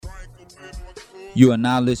You are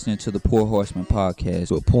now listening to the Poor Horseman podcast.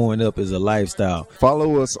 But pouring up is a lifestyle.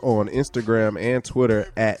 Follow us on Instagram and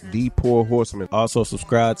Twitter at The Poor Horseman. Also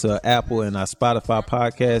subscribe to Apple and our Spotify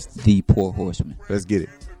podcast. The Poor Horseman. Let's get it.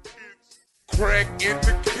 Crack in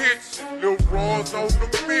the kitchen, Lil Raw's on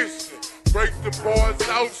the mission. Break the bars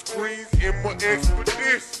out, screens in my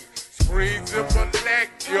expedition. Screens in my lack,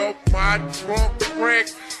 yup, my trunk crack.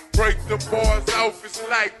 Break the bars off, it's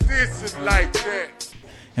like this and like that.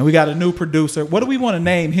 And we got a new producer. What do we want to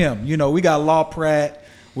name him? You know, we got Law Pratt.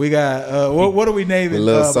 We got, what do we name it?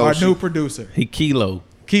 Our new producer. He Kilo.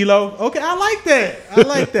 Kilo? Okay, I like that. I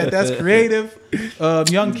like that. That's creative.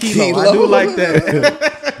 Young Kilo. I do like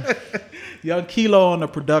that. Young Kilo on the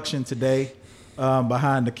production today,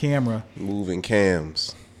 behind the camera. Moving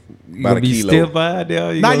cams. You gonna be still by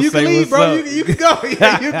there? Nah, you can leave, bro. You can go.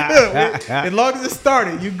 Yeah, you good. As long as it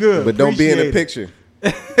started, you good. But don't be in the picture.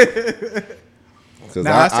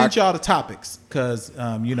 Now, I sent y'all the topics because,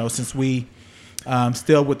 since we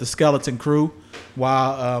still with the skeleton crew,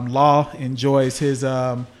 while Law enjoys his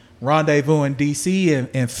rendezvous in D.C.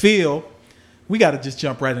 and Phil, we got to just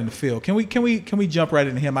jump right into Phil. Can we jump right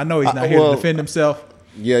into him? I know he's not here to defend himself.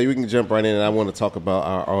 Yeah, you can jump right in, and I want to talk about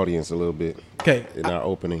our audience a little bit. Okay. In our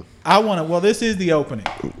opening. This is the opening.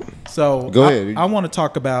 So go ahead. I want to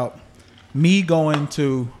talk about me going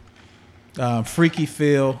to Freaky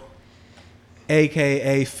Phil,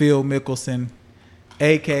 a.k.a. Phil Mickelson,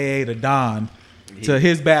 a.k.a. the Don, to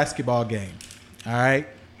his basketball game. All right?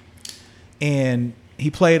 And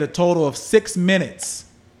he played a total of 6 minutes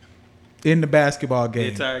in the basketball game.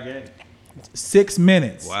 The entire game? 6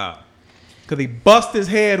 minutes. Wow. Because he bust his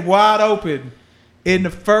head wide open in the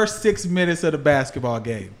first 6 minutes of the basketball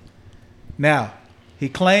game. Now, he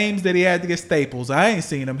claims that he had to get staples. I ain't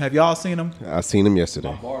seen him. Have y'all seen him? I seen him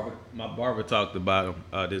yesterday. My barber talked about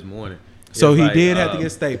him this morning. So he did have to get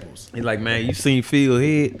staples. He's like, man, you seen Phil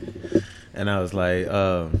head? And I was like,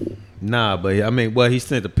 nah, but I mean, well, he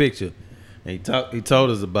sent a picture and he told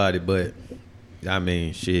us about it, but I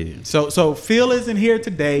mean, shit. So Phil isn't here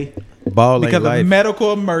today because of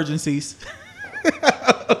medical emergencies.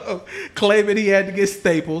 Claiming he had to get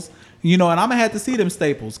staples. And I'm gonna have to see them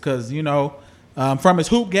staples because from his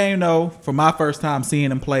hoop game though, for my first time seeing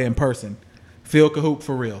him play in person, Phil could hoop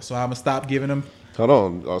for real. So I'm gonna stop giving him. Hold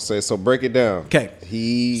on. I'll say so. Break it down. Okay.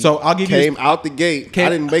 I'll give came out the gate. I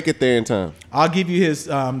didn't make it there in time. I'll give you his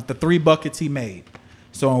the 3 buckets he made.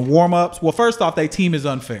 So in warm-ups, well, first off, their team is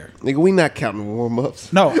unfair. Nigga, we not counting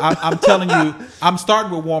warm-ups. No, I'm telling you, I'm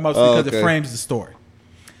starting with warm-ups because it frames the story.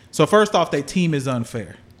 So first off, their team is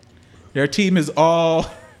unfair. Their team is all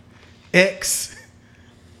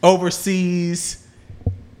overseas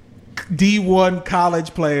D1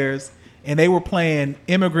 college players, and they were playing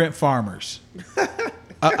immigrant farmers.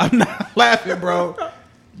 I'm not laughing, bro.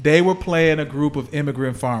 They were playing a group of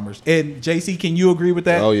immigrant farmers. And JC, can you agree with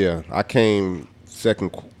that? Oh yeah, I came second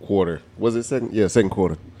quarter. Was it second? Yeah, second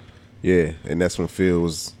quarter. Yeah, and that's when Phil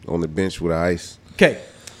was on the bench with ice. Okay.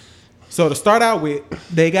 So to start out with,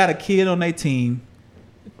 they got a kid on their team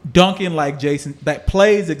dunking like Jason, that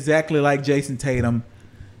plays exactly like Jason Tatum,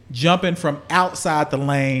 jumping from outside the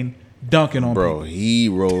lane, dunking on people. He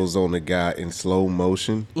rolls on the guy in slow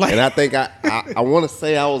motion. And I think I want to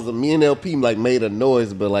say me and LP made a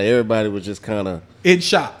noise, but everybody was just kind of in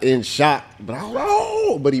shock.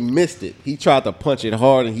 But he missed it. He tried to punch it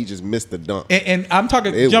hard and he just missed the dunk. And I'm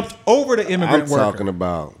talking jumped over the immigrant worker. I'm talking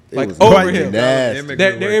about over him. Nasty.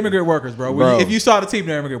 They're immigrant workers, bro. If you saw the team,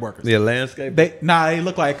 they're immigrant workers. Yeah, landscape. They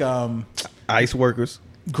look like ice workers,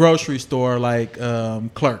 grocery store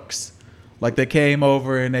clerks. Like they came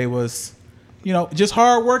over and they was, just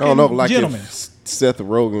hard working gentlemen. Seth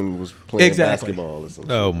Rogen was playing basketball or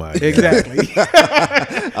something. Oh my God. Exactly.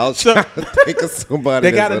 I was trying to think of somebody.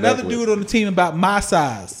 They got another dude on the team about my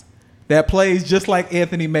size that plays just like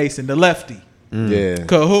Anthony Mason, the lefty. Yeah.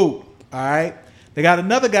 Kahoot. All right. They got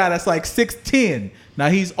another guy that's like 6'10". Now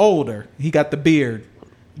he's older. He got the beard,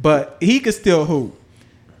 but he could still hoop.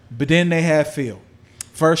 But then they have Phil.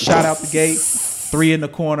 First shot out the gate, 3 in the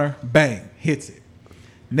corner, bang, hits it.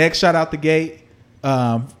 Next shot out the gate,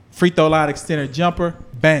 free throw line extender jumper,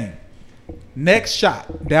 bang. Next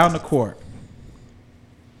shot down the court.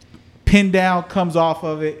 Pin down, comes off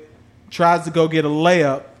of it, tries to go get a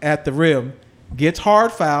layup at the rim, gets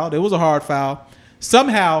hard fouled. It was a hard foul.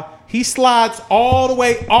 Somehow he slides all the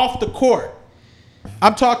way off the court.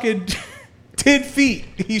 I'm talking 10 feet.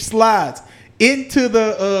 He slides into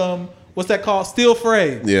the what's that called? Steel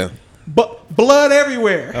frame. Yeah. But blood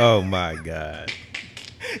everywhere. Oh my God.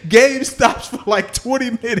 Game stops for like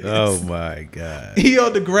 20 minutes. Oh my God. He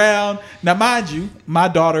on the ground. Now, mind you, my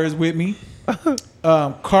daughter is with me.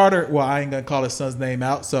 Carter, well, I ain't gonna call his son's name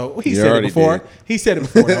out, so he You said it already before. did. He said it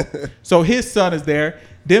before, though. So his son is there.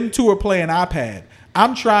 Them two are playing iPad.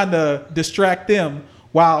 I'm trying to distract them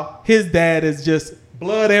while his dad is just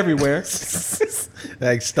blood everywhere.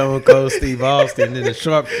 Like Stone Cold Steve Austin in the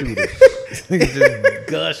sharpshooter. Just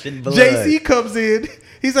gushing blood. JC comes in.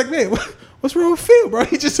 He's like, man, what's wrong with Phil, bro?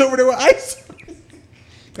 He's just over there with ice.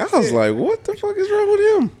 I was like, what the fuck is wrong with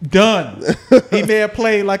him? Done. He may have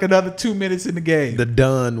played like another 2 minutes in the game. The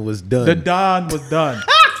done was done. The Don was done.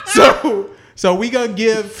 So we gonna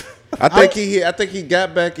give. I think he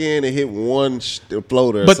got back in and hit one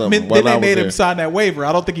floater or But something. then they made him sign that waiver.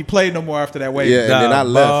 I don't think he played no more after that waiver. Yeah, and then I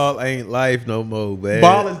left. Ball ain't life no more, man.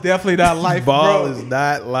 Ball is definitely not life. Ball bro. is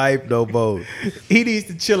not life no more. He needs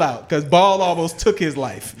to chill out because Ball almost took his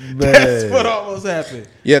life. Man. That's what almost happened.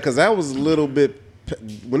 Yeah, because that was a little bit.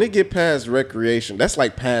 When they get past recreation, that's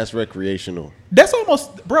like past recreational. That's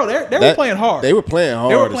almost, bro. They were playing hard. They were playing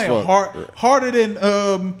hard. They were as playing fuck. harder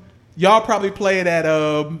than y'all probably played at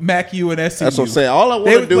MacU and SCU. That's what I'm saying. All I They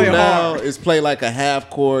want to was do playing now hard. is play like a half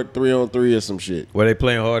court 3-on-3 or some shit. Were they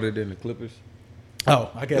playing harder than the Clippers? Oh,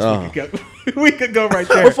 I guess we could go. We could go right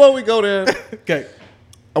there. Before we go there, Okay.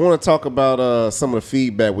 I want to talk about some of the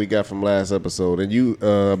feedback we got from last episode. And you,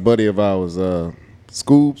 buddy of ours,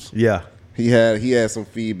 Scoobs. Yeah. He had some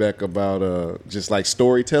feedback about just like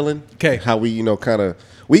storytelling. Okay. How we kind of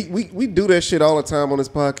we do that shit all the time on this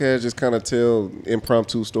podcast. Just kind of tell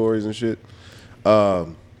impromptu stories and shit.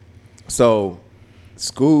 So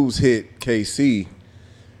Scoobs hit KC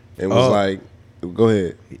and was like, "Go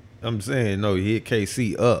ahead." I'm saying, no, he hit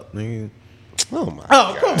KC up, nigga. Oh my.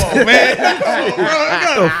 Oh, come on, man. Go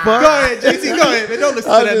ahead, JC. Go ahead, man. Don't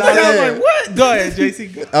listen to I'm that. just nonsense. saying. I'm like, what? Go ahead,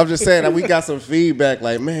 JC. I'm just saying that we got some feedback.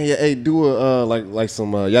 Like, man, yeah, hey, do a like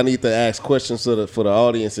some. Y'all need to ask questions for the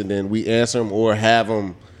audience, and then we answer them or have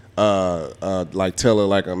them like tell her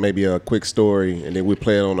like maybe a quick story, and then we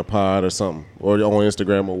play it on the pod or something, or on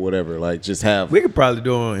Instagram or whatever. Like, just have. We could probably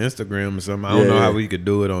do it on Instagram or something. I don't know how we could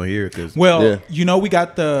do it on here because Well, Yeah. you know, we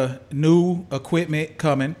got the new equipment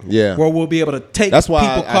coming. Yeah. Where we'll be able to take That's why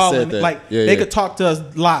people I calling. said that. Like, Yeah, they yeah. could talk to us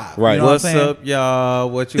live. Right. You know what's what I'm saying? up, y'all?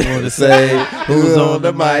 What you want to say? Who's on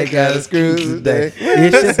the mic? Got a screw today.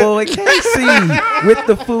 It's your boy KC with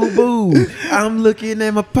the FUBU. I'm looking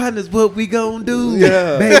at my partners. What we gonna do?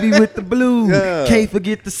 Yeah. Baby with the blue. Yeah. Can't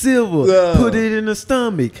forget the silver. Yeah. Put it in the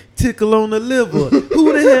stomach. Tickle on the liver.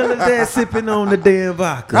 Who the hell is that sipping on the damn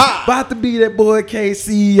vodka? About to be that boy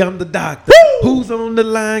KC. I'm the doctor. Who's on the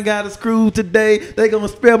line? Got a screw today. They gonna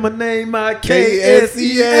spell my name out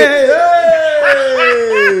KSEA.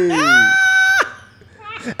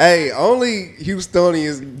 Hey, only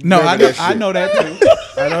Houstonians. No, remember I know, that shit. I know that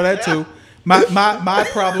too. I know that too. My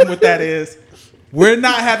problem with that is we're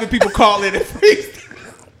not having people call in and freestyle.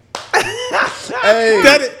 Hey,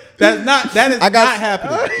 That is not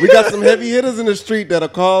happening. We got some heavy hitters in the street that'll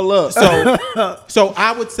call up. So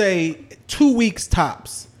I would say 2 weeks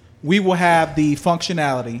tops, we will have the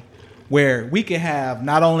functionality where we can have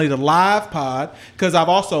not only the live pod, because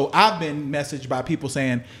I've been messaged by people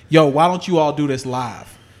saying, yo, why don't you all do this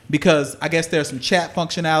live? Because I guess there's some chat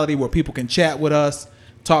functionality where people can chat with us,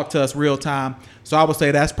 talk to us real time. So I would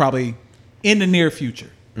say that's probably in the near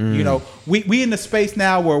future. You know, we in the space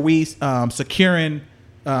now where we securing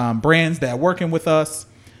brands that are working with us.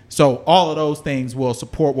 So all of those things will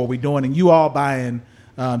support what we're doing, and you all buying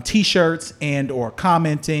T-shirts and or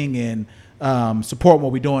commenting and supporting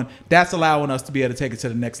what we're doing. That's allowing us to be able to take it to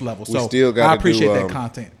the next level. We So still gotta I appreciate do, that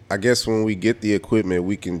content. I guess when we get the equipment,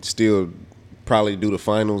 we can still probably do the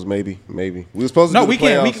finals. Maybe we were supposed to. No, do we the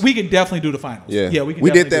can. playoffs. We can definitely do the finals. Yeah, we can. We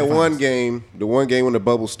did definitely that do the one finals. game, the one game when the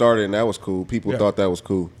bubble started, and that was cool. People Yeah. thought that was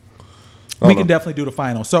cool. We can definitely do the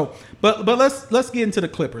finals. So, but let's get into the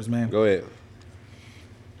Clippers, man. Go ahead.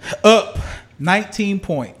 Up 19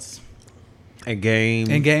 points A game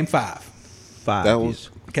in Game 5. 5. That was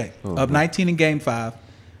Okay, up 19 in Game 5.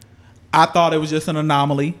 I thought it was just an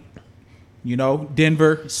anomaly. You know,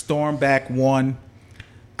 Denver stormed back 1.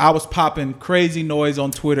 I was popping crazy noise on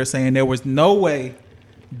Twitter saying there was no way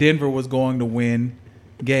Denver was going to win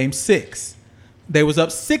Game 6. They was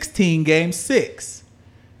up 16 Game 6.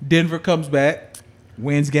 Denver comes back,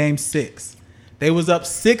 wins Game 6. They was up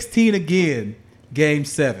 16 again, Game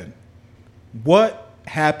 7. What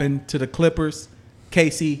happened to the Clippers?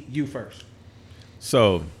 Casey, you first.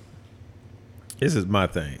 So, this is my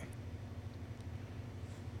thing.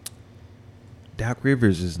 Doc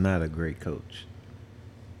Rivers is not a great coach.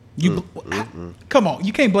 Come on,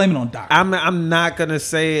 you can't blame it on Doc. I'm not gonna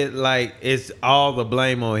say it like it's all the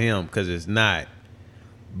blame on him because it's not.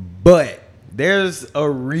 But there's a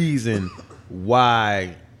reason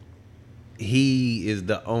why he is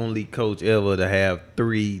the only coach ever to have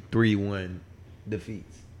 3-1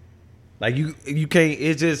 defeats. Like you can't.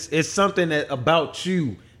 It's something that about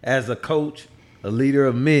you as a coach, a leader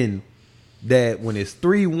of men, that when it's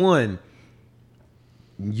 3-1,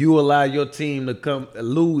 you allow your team to come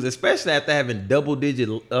lose, especially after having double-digit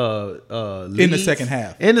leads in the second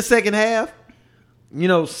half. In the second half,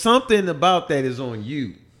 something about that is on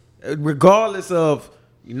you, regardless of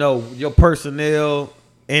your personnel,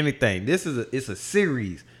 anything. It's a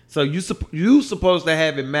series, so you supposed to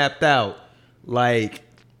have it mapped out. Like,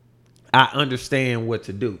 I understand what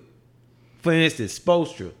to do. For instance,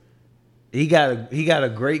 Spoelstra, he got a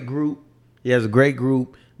great group. He has a great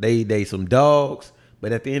group. They some dogs,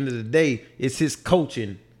 but at the end of the day, it's his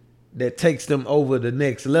coaching that takes them over the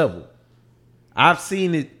next level. I've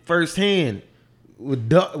seen it firsthand with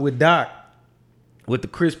Doc, with the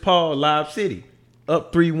Chris Paul Live City,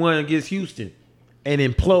 up 3-1 against Houston, and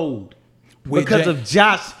implode because of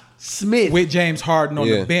Josh Smith. With James Harden on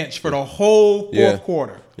the bench for the whole fourth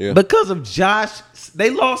quarter. Yeah. Because of Josh, they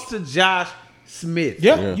lost to Josh Smith.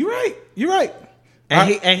 Yeah, you're right. And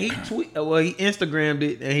he Instagrammed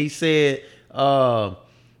it, and he said,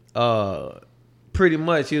 pretty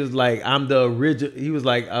much, he was like, I'm the original. He was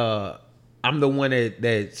like, I'm the one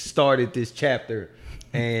that started this chapter,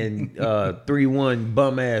 and 3-1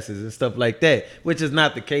 bum asses and stuff like that, which is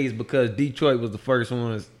not the case because Detroit was the first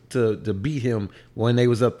ones to beat him when they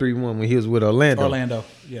was up 3-1 when he was with Orlando.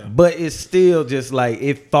 Yeah. But it's still just like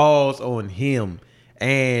it falls on him.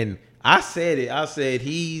 And I said it. I said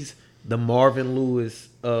he's the Marvin Lewis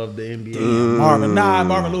of the NBA.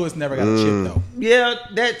 Marvin Lewis never got a chip though. Yeah,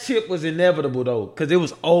 that chip was inevitable though, because it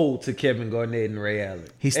was old to Kevin Garnett and Ray Allen.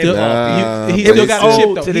 He still got a chip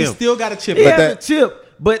though. He still got a chip. He has a chip.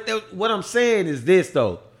 But what I'm saying is this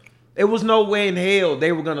though. There was no way in hell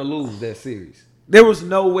they were gonna lose that series. There was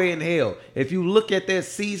no way in hell. If you look at that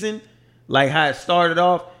season, like how it started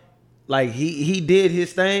off, like he did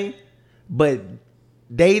his thing, but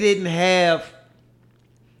they didn't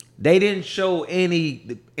show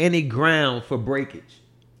any ground for breakage.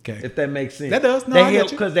 Okay, if that makes sense. That does. No,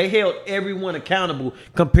 because they held everyone accountable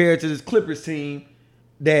compared to this Clippers team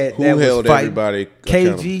that Who that was held fighting. everybody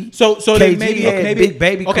KG. So KG then maybe had Big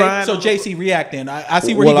Baby okay. crying. So JC react then. I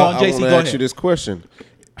see where he's going. JC, I go want to ahead. ask you this question: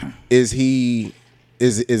 Is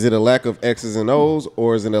it a lack of X's and O's,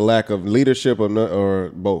 or is it a lack of leadership, or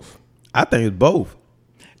both? I think it's both.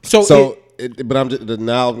 But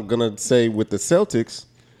now I'm gonna say with the Celtics.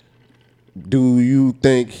 Do you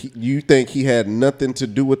think he had nothing to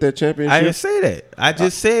do with that championship? I didn't say that. I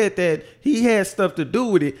just said that he had stuff to do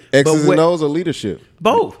with it. X's and O's or leadership?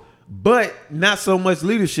 Both. But not so much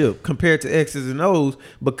leadership compared to X's and O's,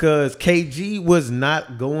 because KG was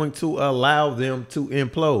not going to allow them to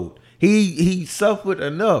implode. He suffered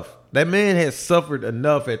enough. That man has suffered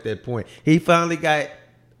enough at that point. He finally got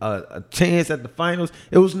a chance at the finals.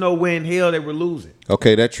 It was no way in hell they were losing.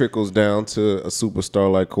 Okay, that trickles down to a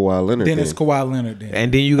superstar like Kawhi Leonard. Then it's Kawhi Leonard. Then.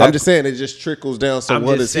 And then you got. I'm just saying it just trickles down. So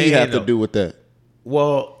what does he have to do with that?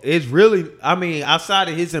 Well, it's really. I mean, outside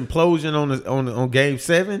of his implosion on Game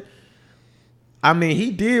 7, I mean, he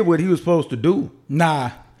did what he was supposed to do. Nah,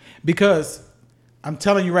 because I'm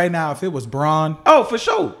telling you right now, if it was Bron, oh, for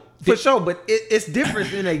sure. For sure, but it's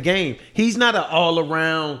different in a game. He's not an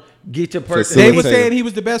all-around get your person. They were saying he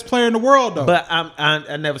was the best player in the world, though. But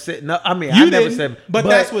I never said no. I mean, you I never didn't, said. But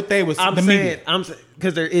that's what they was. I'm the saying. media. I'm saying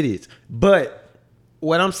because they're idiots. But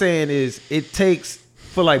what I'm saying is, it takes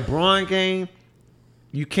for like Bron game.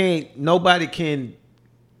 You can't. Nobody can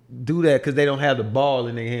do that because they don't have the ball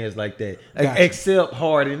in their hands like that, except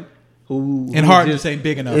Harden. Harden just ain't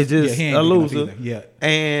big enough. It's just a loser. Yeah.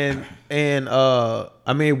 And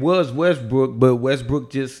I mean, it was Westbrook, but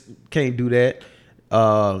Westbrook just can't do that.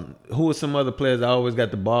 Who are some other players that always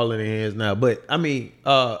got the ball in their hands now? But I mean,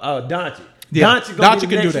 Doncic. Yeah. Doncic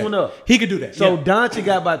can do that. One up. He could do that. So Doncic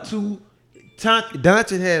got about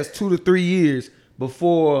Doncic has 2 to 3 years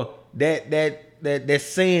before that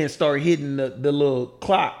sand start hitting the little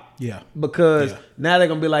clock. Yeah. Because now they're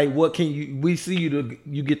gonna be like, what can we see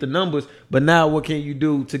you get the numbers, but now what can you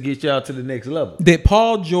do to get y'all to the next level? Did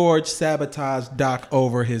Paul George sabotage Doc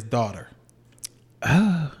over his daughter?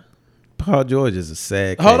 Paul George is a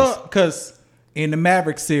sad case. Hold on, because in the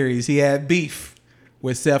Maverick series, he had beef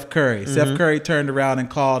with Seth Curry. Mm-hmm. Seth Curry turned around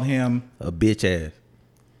and called him a bitch ass.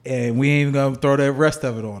 And we ain't even gonna throw the rest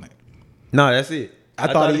of it on it. No, that's it.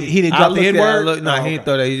 I thought he didn't drop the N-word. No, he didn't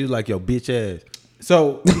throw that. He was like, yo, bitch ass.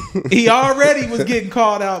 So he already was getting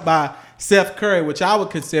called out by Seth Curry, which I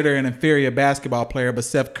would consider an inferior basketball player. But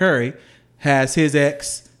Seth Curry has his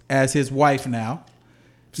ex as his wife now.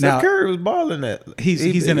 Steph Curry was balling that.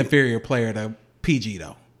 He's an inferior player to PG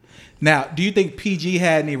though. Now, do you think PG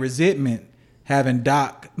had any resentment having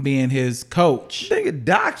Doc being his coach? I think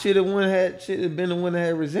Doc should have been the one that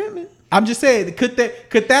had resentment. I'm just saying, could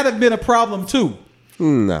that have been a problem too?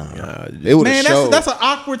 Nah, it would have showed. That's an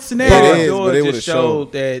awkward It scenario. is, George but it just would've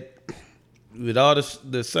showed that with all the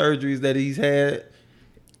surgeries that he's had,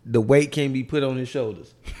 the weight can't be put on his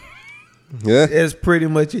shoulders. Yeah. That's pretty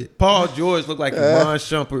much it. Paul George looked like Ron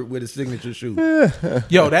Shumpert with a signature shoe.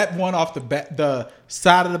 Yo, that one off the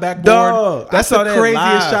side of the backboard. Dog, That's I saw the that craziest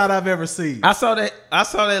live. shot I've ever seen. I saw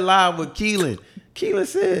that live with Keelan.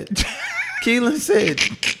 Keelan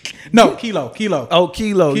said, No, Kilo. oh,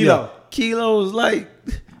 Kilo. Kilo. Yeah. Kilo was like,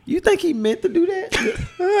 you think he meant to do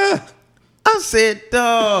that? I said,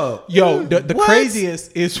 dog. Yo, the What?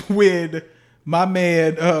 craziest is when my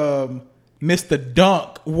man Mr.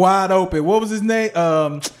 Dunk wide open. What was his name?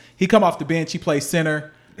 He come off the bench. He plays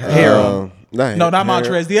center. Harold. Not No, not Harold.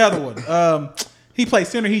 Montrez. The other one. He plays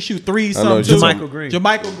center. He shoot threes. I know, Something too. Jermichael Green.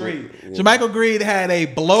 Jermichael Green. Jermichael Green had a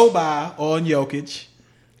blow by on Jokic.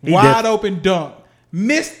 He Wide def- open dunk.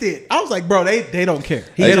 Missed it. I was like, bro, they don't care.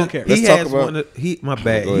 He They just- don't care. Let's He talk has about- one. My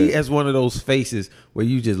bad. Go ahead. He has one of those faces where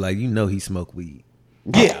you just like, he smoked weed.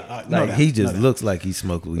 Yeah, no Like doubt, he just no doubt. looks like he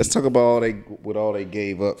smoked weed. Let's talk about what all they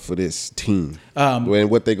gave up for this team and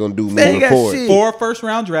what they're gonna do They moving got forward. shit. 4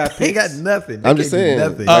 first-round draft They picks. got nothing. I'm They just can't do saying,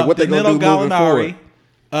 nothing. like, what they gonna Danilo do moving Gallinari,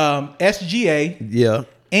 forward? SGA, Yeah.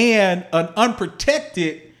 and an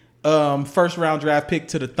unprotected first-round draft pick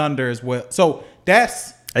to the Thunder as well. So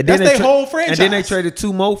that's their whole franchise. And then they traded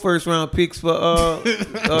 2 more first round picks for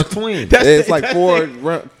Twins. That's It's the- like that's 4 the-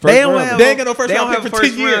 first They don't rounders. have They ain't got no first they round don't pick have for a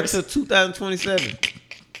 10 first round years. till 2027.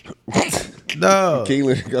 No,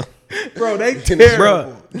 Keelan go. Bro, they bro.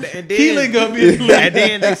 terrible. And then, Keelan gonna be in the league. and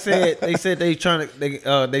then they said they say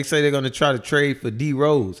they're gonna try to trade for D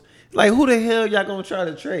Rose. Like, who the hell y'all gonna try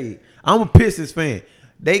to trade? I'm a Pistons fan.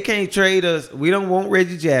 They can't trade us. We don't want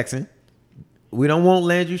Reggie Jackson. We don't want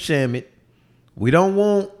Landry Shamet. We don't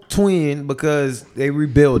want Twin because they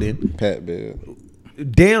rebuilding. Pat Bev.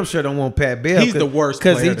 Damn sure don't want Pat Bell. He's the worst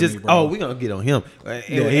because player he to just. me, bro. We gonna get on him,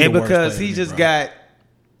 he's and the worst because player he to me, just bro. got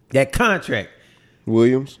that contract.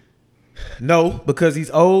 Williams. No, because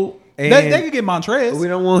he's old and They could get Montrez. we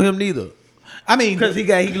don't want him neither. I mean, Because he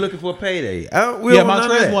looking for a payday. We yeah, don't want none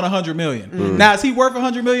of Montrez that. won $100 million. Now, is he worth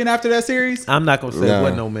 $100 million after that series? I'm not gonna say Nah.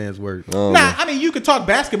 what no man's worth. Nah, I mean, you could talk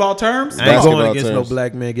basketball terms. I ain't Basketball going against terms. no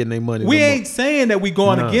black man getting their money. We no more. ain't saying that we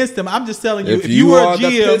going No. against them. I'm just telling you, If if you you were a are the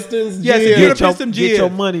GM, Pistons yes, GM. if you're the Get your, Pistons get your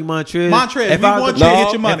GM, money, Montrez. Montrez, If we I was want the- you to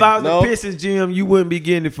get your money. If I was No. the Pistons GM, you wouldn't be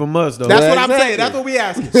getting it from us, though. That's what I'm Exactly. saying. That's what we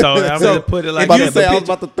asking. So I'm So, gonna put it like I'm about that. to say, but I was get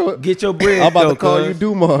about to throw it. Get your bread. I'm about though, to call cuz. you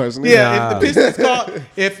Dumars. nigga. Yeah, Nah.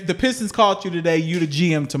 if the Pistons called you today, you the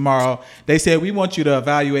GM tomorrow. They said we want you to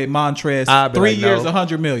evaluate Montrez. I'd be 3 like, years, no.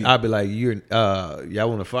 $100 million. I'll be like, y'all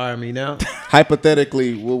want to fire me now?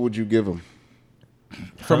 Hypothetically, what would you give him?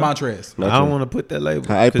 for Montrez. I don't want to put that label.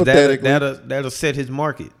 'Cause Hypothetically. that'll set his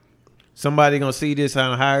market. Somebody gonna see this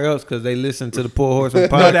and hire us because they listen to the Poor Horseman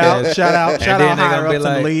podcast. No doubt. Shout out And then they higher gonna ups be in the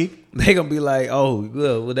like, league. they gonna be like, oh,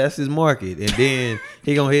 good, well that's his market, and then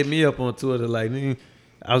he gonna hit me up on Twitter like,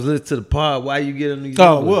 I was listening to the pod. Why you getting these?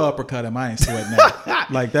 Oh, numbers?" we'll uppercut him. I ain't sweating that.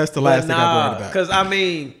 Like that's the last thing I'm worried about. Because I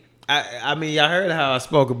mean, y'all heard how I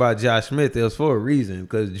spoke about Josh Smith. It was for a reason.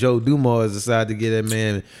 Because Joe Dumars decided to get that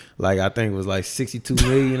man, like I think it was like $62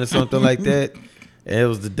 million or something like that. And it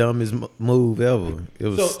was the dumbest move ever. It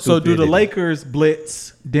was So do the stupidity. Lakers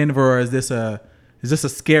blitz Denver, or is this a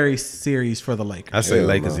scary series for the Lakers? I say Hell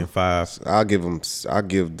Lakers no. in 5. I'll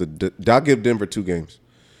give Denver 2 games.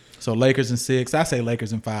 So Lakers in 6. I say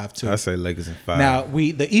Lakers in 5 too. I say Lakers in 5. Now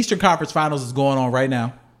the Eastern Conference Finals is going on right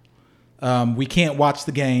now. We can't watch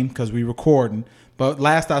the game because we recording. But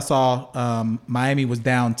last I saw, Miami was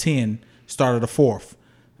down 10, start of the 4th.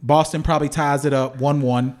 Boston probably ties it up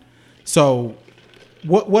 1-1. So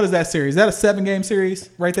what is that series? Is that a 7-game series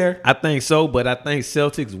right there? I think so, but I think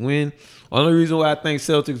Celtics win. Only reason why I think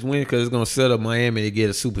Celtics win because it's going to set up Miami to get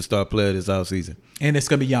a superstar player this offseason. And it's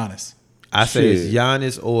gonna be Giannis. I say it's Shit.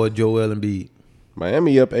 Giannis or Joel Embiid.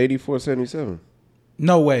 Miami up 84-77.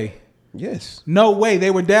 No way. Yes. No way. They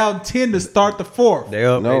were down 10 to start the 4th. They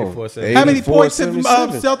up No. 84-7. How many points have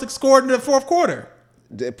 84-77. Celtics scored in the 4th quarter?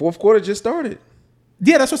 The fourth quarter just started.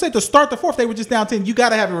 Yeah, that's what I said. To start the 4th, they were just down 10. You got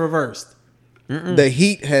to have it reversed. The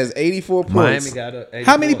Heat has 84 points. Miami got a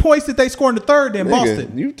How many points did they score in the 3rd in Nigga,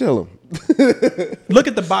 Boston? you tell them. Look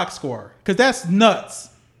at the box score, because that's nuts.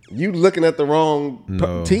 You looking at the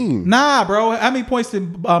wrong team. Nah, bro. How many points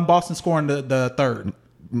did Boston score in the 3rd?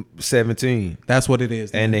 17. That's what it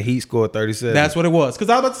is. And the Heat scored 37. That's what it was. Because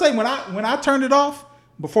I was about to say, when I turned it off,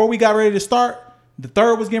 before we got ready to start, the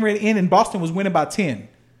third was getting ready to end, and Boston was winning by 10.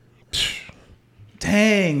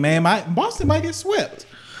 Dang, man, Boston might get swept.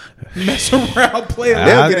 Mess around, play.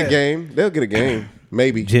 They'll get a game. They'll get a game.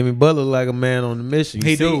 Maybe. Jimmy Butler like a man on the mission.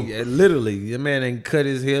 He do. Literally, the man ain't cut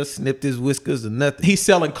his hair, snipped his whiskers, or nothing. He's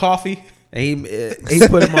selling coffee. And he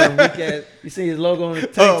put him on weak ass. You see his logo on the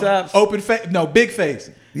tank tops? Open face. No, big face.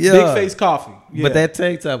 Yeah. Big face coffee. Yeah. But that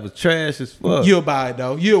tank top was trash as fuck. You'll buy it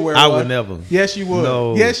though. You'll wear it. I would never. Yes, you would.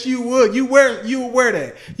 No. Yes, you would. You would wear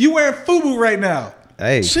that. You wearing FUBU right now.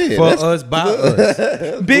 Hey, Shit, for that's- us, by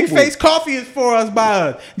us. Big face coffee is for us by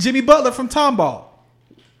us. Jimmy Butler from Tomball.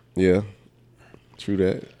 Yeah. True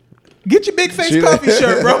that. Get your big face Shit. coffee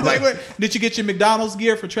shirt, bro. Like, what? Did you get your McDonald's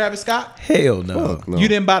gear for Travis Scott? Hell no. Fuck no. You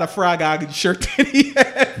didn't buy the Fry Guy shirt that he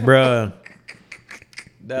had. Bruh.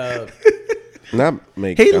 Dog. Not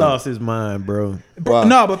make. He lost his mind, bro. Wow.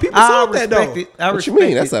 No, but people I saw that respect though. it. I What you respect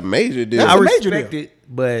mean? it. That's a major deal. I a major respect deal. it,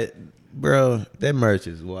 but bro, that merch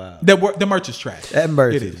is wild. The merch is trash. That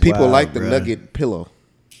merch It is is. People wild, like the bruh. nugget pillow.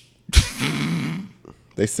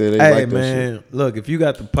 They say they Hey like that man, shit. look, if you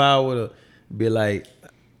got the power to be like,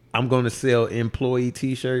 I'm gonna sell employee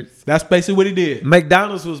T-shirts. That's basically what he did.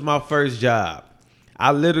 McDonald's was my first job.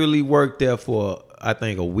 I literally worked there for I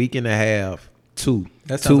think a week and a half,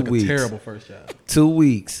 That sounds 2 like weeks. a terrible first job. 2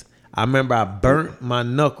 weeks. I remember I burnt my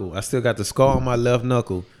knuckle. I still got the scar on my left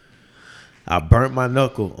knuckle. I burnt my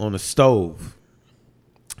knuckle on the stove,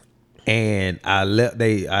 and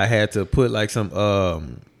I had to put like some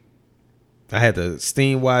I had to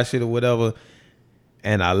steam wash it or whatever,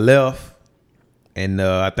 and I left. And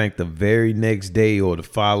I think the very next day or the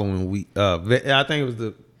following week, I think it was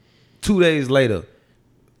the 2 days later,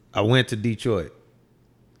 I went to Detroit.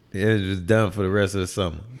 It was done for the rest of the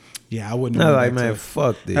summer. Yeah, I wouldn't. I was have like, went back man, to it.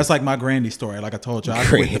 fuck this. That's like my Grandy story. Like I told you, I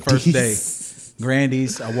quit the first day.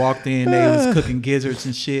 Grandy's. I walked in. They was cooking gizzards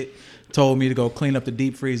and shit. Told me to go clean up the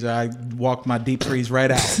deep freezer. I walked my deep freeze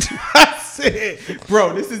right out. I said,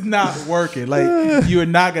 bro, this is not working. Like, you are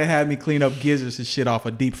not going to have me clean up gizzards and shit off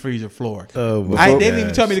a deep freezer floor. Oh, my They didn't even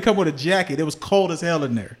gosh. tell me to come with a jacket. It was cold as hell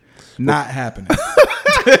in there. Not happening.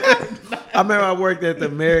 I remember I worked at the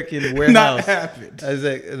American Not warehouse. happening. I was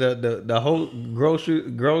like the whole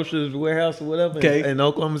grocers warehouse or whatever Okay. in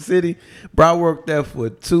Oklahoma City. Bro, I worked there for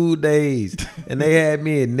 2 days, and they had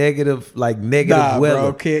me in negative Nah, weather.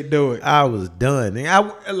 bro, can't do it. I was done. And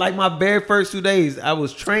I like my very first 2 days, I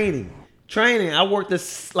was training. I worked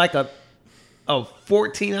this like a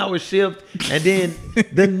 14-hour shift, and then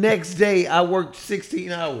the next day I worked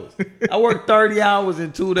 16 hours. I worked 30 hours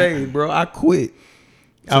in 2 days, bro. I quit.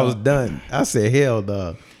 I was done. I said, hell,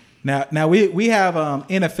 dog. Now we have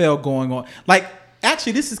NFL going on. Like,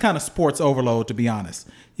 actually, this is kind of sports overload, to be honest.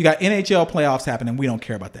 You got NHL playoffs happening. We don't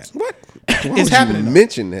care about that. What? It's happening, though.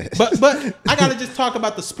 Mention that. But I gotta just talk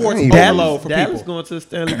about the sports Hey, overload for Dallas people. going to the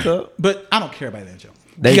Stanley Cup. But I don't care about NHL.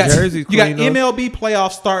 They you got, jerseys you got clean up. MLB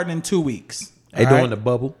playoffs starting in 2 weeks. They all doing right? the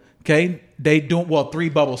bubble. Okay, they doing 3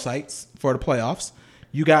 bubble sites for the playoffs.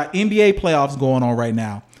 You got NBA playoffs going on right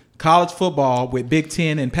now. College football with Big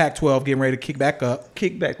Ten and Pac-12 getting ready to kick back up.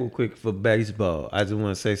 Kick back real quick for baseball. I just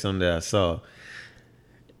want to say something that I saw.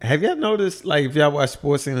 Have y'all noticed, like, if y'all watch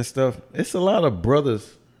sports and stuff, it's a lot of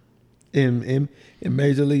brothers in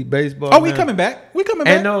Major League Baseball. Oh, we now. coming back. We coming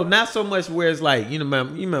back. And no, not so much where it's like, you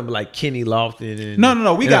remember like Kenny Lofton and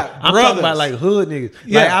No, we got I'm brothers. talking about like hood niggas.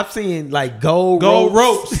 Yeah. Like I've seen like gold Gold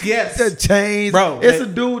ropes, ropes, yes. the chains. Bro, It's they- a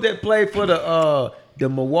dude that played for the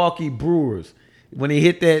Milwaukee Brewers. When he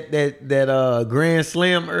hit that grand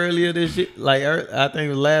slam earlier this year, like I think it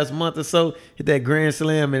was last month or so, hit that grand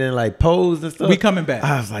slam and then like posed and stuff. We coming back.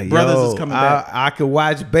 I was like, Brothers yo, is coming back. I could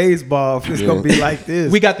watch baseball if it's gonna be like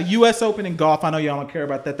this. We got the U.S. Open in golf. I know y'all don't care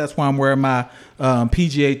about that. That's why I'm wearing my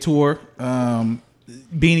PGA Tour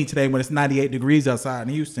beanie today when it's 98 degrees outside in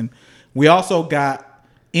Houston. We also got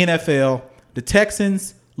NFL. The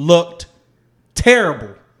Texans looked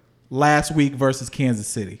terrible last week versus Kansas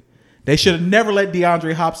City. They should have never let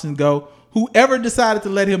DeAndre Hopkins go. Whoever decided to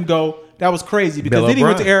let him go, that was crazy because Bill then he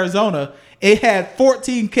went to O'Brien. Arizona. It had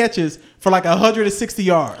 14 catches for like 160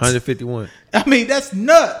 yards. 151. I mean, that's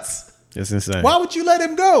nuts. It's insane. Why would you let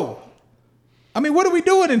him go? I mean, what are we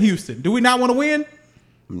doing in Houston? Do we not want to win?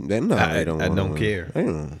 They I don't don't care.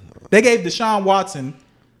 They gave Deshaun Watson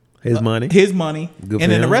His money. his money, Good and for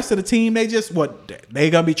then the him. rest of the team, they just they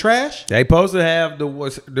gonna be trash? They supposed to have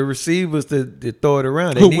the receivers to throw it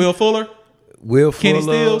around. They Who? need- Will Fuller, Kenny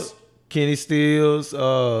Kenny Stills,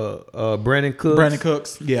 Brandon Cooks. Brandon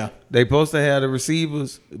Cooks. Yeah, They supposed to have the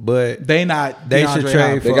receivers, but they not. they DeAndre should trade.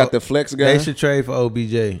 Hopkins. For, They got the flex guy. They should trade for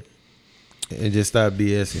OBJ and just stop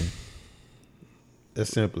BSing. As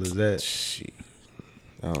simple as that. Shit.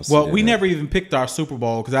 I don't see Well, that we happening. never even picked our Super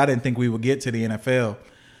Bowl because I didn't think we would get to the NFL.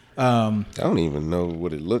 I don't even know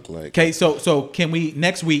what it looked like. Okay, so can we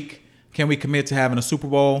next week? Can we commit to having a Super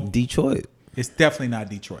Bowl? Detroit. It's definitely not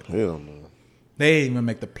Detroit. Hell no. They didn't even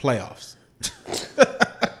make the playoffs.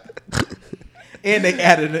 And they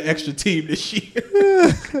added an extra team this year.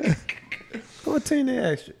 What team they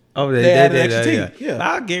extra? Oh, They added an extra team, yeah.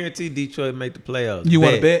 I guarantee Detroit make the playoffs. You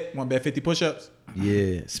want to bet? Want to bet 50 push-ups?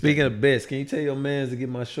 Yeah. Speaking of bets, can you tell your mans to get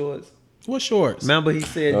my shorts? What shorts? Remember he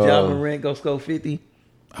said Ja Morant go score 50?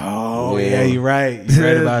 Oh, yeah, you're right. You're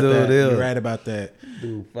right about Dude, that. yeah. You're right about that.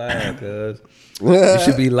 Dude, fire, cuz. You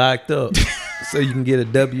should be locked up so you can get a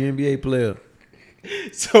WNBA player.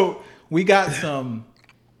 So we got some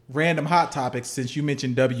random hot topics since you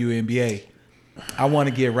mentioned WNBA. I want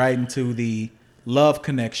to get right into the love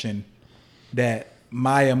connection that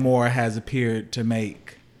Maya Moore has appeared to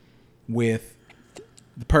make with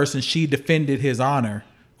the person she defended his honor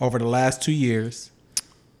over the last 2 years,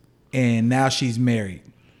 and now she's married.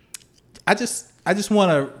 I just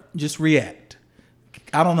want to just react.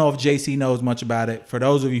 I don't know if JC knows much about it. For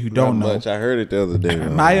those of you who don't know, Much. I heard it the other day.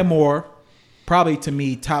 Maya Moore, probably to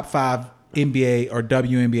me, top 5 NBA or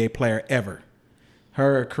WNBA player ever.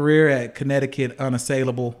 Her career at Connecticut,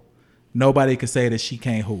 unassailable. Nobody could say that she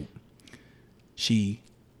can't hoop. She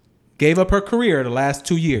gave up her career the last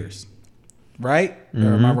 2 years, right?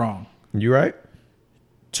 Or am I wrong? You right?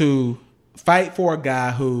 To fight for a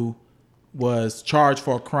guy who was charged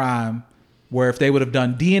for a crime where if they would have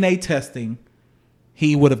done DNA testing,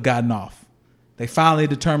 he would have gotten off. They finally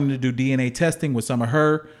determined to do DNA testing with some of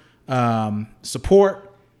her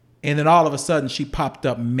support, and then all of a sudden she popped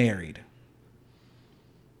up married.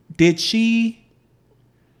 Did she?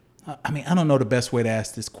 I mean, I don't know the best way to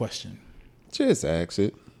ask this question. Just ask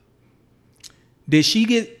it. Did she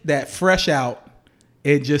get that fresh out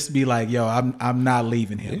and just be like, "Yo, I'm not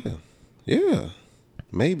leaving him"? Yeah.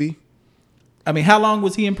 Maybe. I mean, how long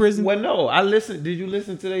was he in prison? Well, no. I listened. Did you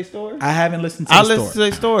listen to their story? I haven't listened to I the listened to story.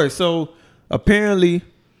 their story. So apparently,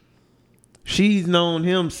 she's known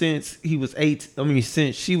him since he was 8. I mean,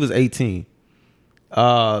 since she was 18.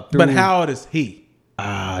 But how old is he?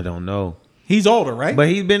 I don't know. He's older, right? But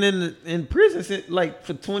he's been in prison since, like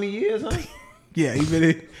for 20 years, huh? yeah, he's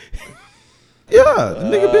been. Yeah, the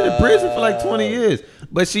nigga been in prison for like 20 years.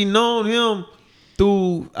 But she known him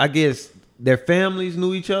through, I guess, their families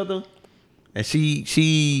knew each other. And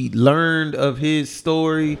she learned of his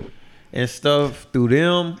story and stuff through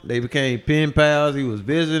them. They became pen pals. He was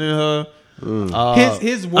visiting her. His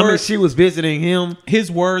I mean, word, she was visiting him.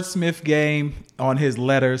 his wordsmith game on his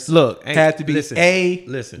letters. Look, had to be listen,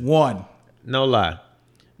 A1. No lie.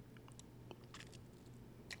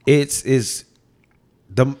 It's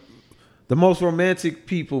the most romantic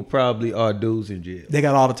people probably are dudes in jail. They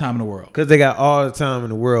got all the time in the world. Because they got all the time in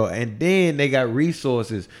the world. And then they got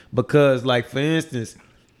resources. Because, like, for instance,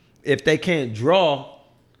 if they can't draw,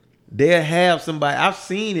 they'll have somebody. I've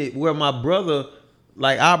seen it where my brother,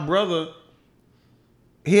 like our brother,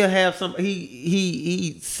 he'll have some.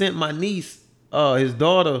 He sent my niece, his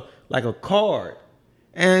daughter, like a card.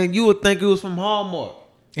 And you would think it was from Hallmark.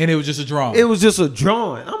 And it was just a drawing. It was just a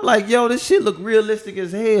drawing. I'm like, yo, this shit look realistic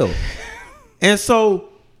as hell. And so,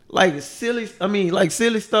 like silly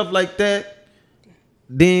stuff like that.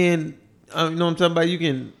 Then, you know what I'm talking about? You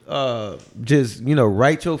can just,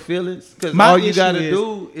 write your feelings. Because all you got to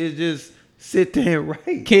do is just sit there and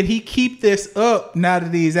write. Can he keep this up now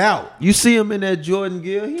that he's out? You see him in that Jordan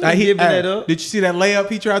gear. He ain't giving that up. Did you see that layup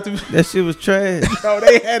he tried to? That shit was trash. Bro,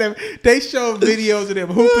 they had him. They showed videos of them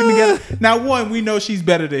hooping together. Now, one, we know she's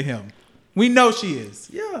better than him. We know she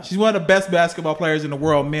is. Yeah. She's one of the best basketball players in the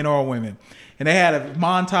world, men or women. And they had a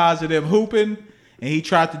montage of them hooping, and he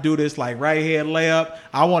tried to do this like right hand layup.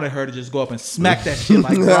 I wanted her to just go up and smack that shit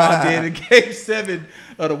like LeBron did in Game 7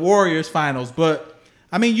 of the Warriors finals. But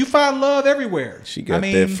I mean, you find love everywhere. She got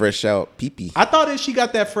that fresh out pee-pee. I thought that she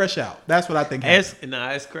got that fresh out. That's what I think.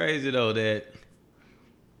 It's crazy though that,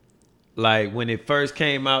 like, when it first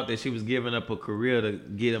came out that she was giving up a career to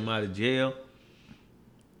get him out of jail,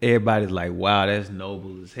 everybody's like, wow, that's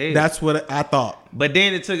noble as hell. That's what I thought. But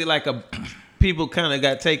then it took it like people kind of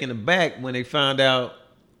got taken aback when they found out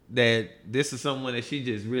that this is someone that she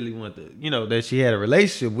just really wanted to, that she had a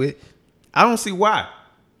relationship with. I don't see why.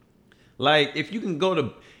 Like, if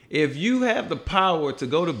you have the power to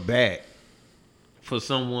go to bat for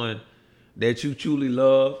someone that you truly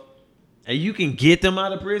love, and you can get them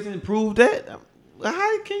out of prison and prove that,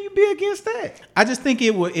 how can you be against that? I just think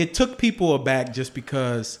it took people aback just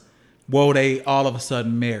because, whoa, they all of a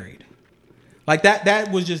sudden married. Like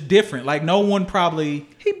that was just different. Like no one probably.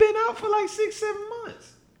 He been out for like 6-7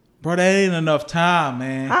 months. Bro, that ain't enough time,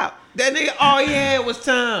 man. How? That nigga, all he had was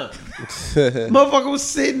time. Motherfucker was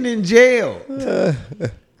sitting in jail.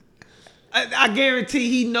 I guarantee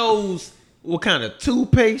he knows what kind of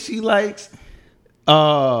toothpaste she likes,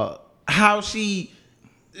 how she,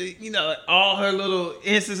 all her little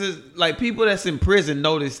instances. Like, people that's in prison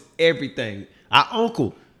notice everything. Our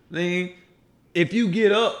uncle, man, if you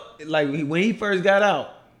get up, like when he first got out,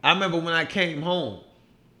 I remember when I came home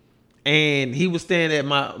and he was staying at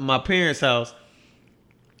my parents' house.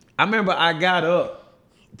 I remember I got up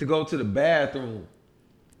to go to the bathroom,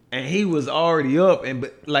 and he was already up,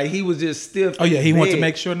 but he was just stiff. Oh yeah, he wanted to bed.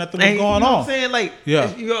 make sure nothing was And going you know on. what I'm saying? Like,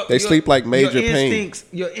 Yeah. They sleep like major pain.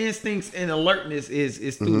 Your instincts and alertness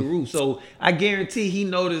is through the roof. So I guarantee he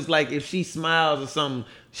noticed, like, if she smiles or something,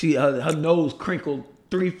 her nose crinkled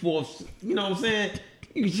 3/4. You know what I'm saying?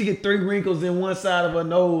 She get 3 wrinkles in one side of her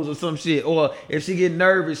nose or some shit. Or if she get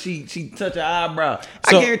nervous, she touch her eyebrow.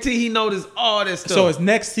 So- I guarantee he noticed all that stuff. So is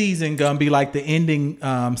next season gonna be like the ending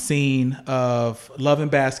scene of Love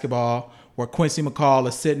and Basketball, where Quincy McCall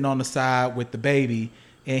is sitting on the side with the baby,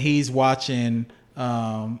 and he's watching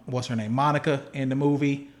what's her name, Monica, in the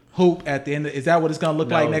movie Hoop at the end? Is that what it's gonna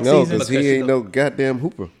look like next No, season? because he ain't no goddamn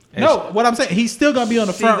hooper. No, what I'm saying, he's still gonna be on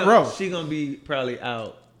the front row. She gonna be probably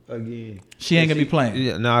out again. She ain't gonna be playing.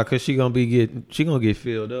 Yeah, nah, cause she gonna get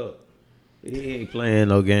filled up. He ain't playing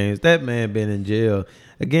no games. That man been in jail.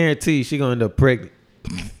 I guarantee she gonna end up pregnant.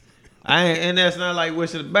 And that's not like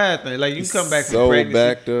wishing a bad thing. Like, you come back So from pregnancy.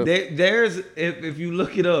 backed up. There's if you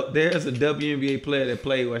look it up, there's a WNBA player that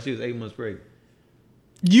played while she was 8 months pregnant.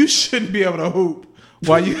 You shouldn't be able to hoop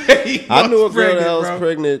while you 8 I knew a months girl that was bro.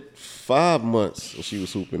 pregnant 5 months when she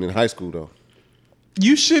was hooping in high school, though.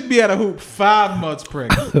 You should be able to hoop 5 months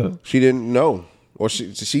pregnant. She didn't know. Or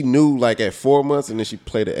she knew, like, at 4 months, and then she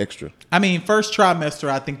played an extra. I mean, first trimester,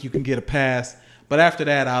 I think you can get a pass. But after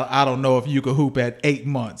that, I don't know if you could hoop at 8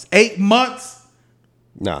 months. 8 months?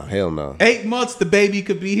 Nah, hell no. 8 months, the baby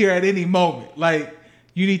could be here at any moment. Like,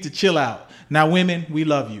 you need to chill out. Now, women, we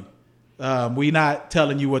love you. We not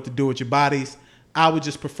telling you what to do with your bodies. I would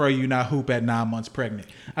just prefer you not hoop at 9 months pregnant.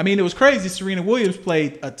 I mean, it was crazy. Serena Williams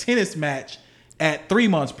played a tennis match at 3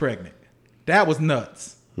 months pregnant. That was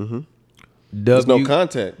nuts. There's no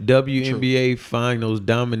contact. WNBA finals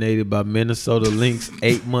dominated by Minnesota Lynx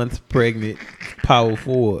 8 months pregnant power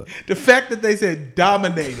forward. The fact that they said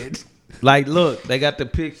dominated. Like, look, they got the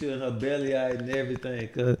picture of her belly out and everything.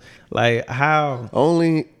 Cause, like, how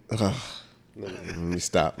Only... let me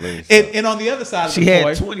stop. And on the other side of she the had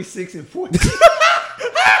coin, 26 and 14.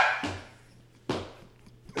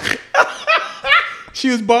 she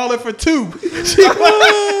was balling for 2.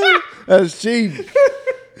 That's cheap.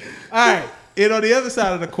 All right. And on the other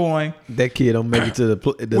side of the coin, that kid don't make it to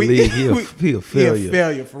the league, he'll failure. He a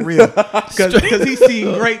failure for real. Because he's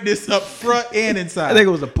seen greatness up front and inside. I think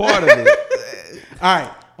it was a part of it. All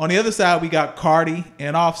right. On the other side, we got Cardi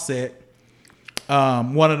and Offset.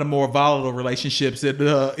 One of the more volatile relationships in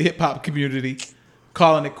the hip hop community,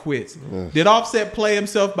 calling it quits. Did Offset play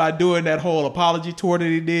himself by doing that whole apology tour that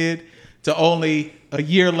he did to only a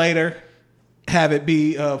year later have it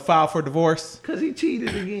be filed for divorce? Because he cheated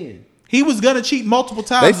again. He was gonna cheat multiple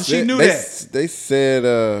times, and she knew that. They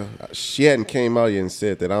said she hadn't came out yet and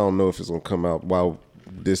said that. I don't know if it's gonna come out while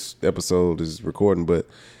this episode is recording, but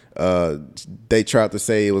they tried to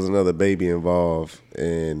say it was another baby involved,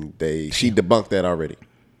 and she debunked that already.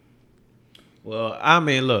 Well, I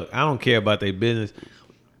mean, look, I don't care about their business.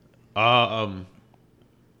 But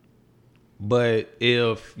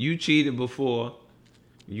if you cheated before,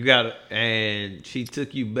 and she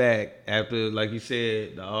took you back after, like you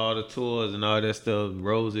said, all the tours and all that stuff,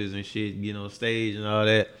 roses and shit, stage and all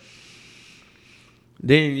that,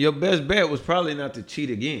 then your best bet was probably not to cheat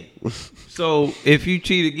again. So if you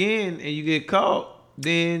cheat again and you get caught,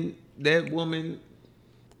 then that woman,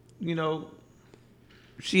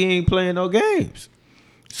 she ain't playing no games.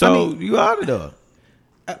 So you out of there.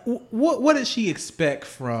 What did she expect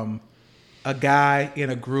from a guy in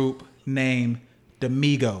a group named the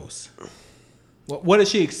Migos? What does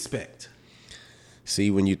she expect?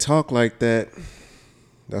 See, when you talk like that,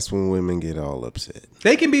 that's when women get all upset.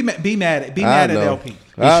 They can be mad at LP.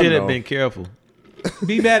 You should have been careful.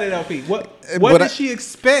 Be mad at LP. What did she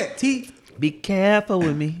expect? Be careful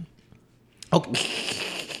with me.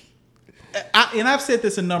 Okay. I've said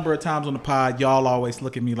this a number of times on the pod. Y'all always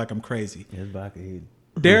look at me like I'm crazy.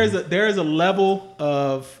 There is a level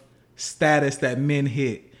of status that men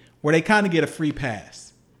hit where they kind of get a free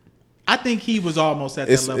pass. I think he was almost at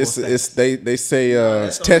that level of status. They say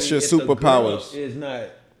test your superpowers. It's not.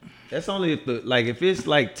 That's only if it's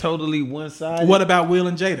like totally one sided. What about Will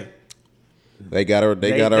and Jada? They got her.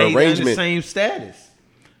 They got her they in arrangement. the same status.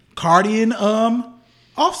 Cardi and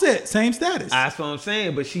Offset, same status. That's what I'm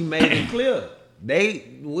saying. But she made it clear.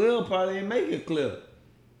 They will probably didn't make it clear.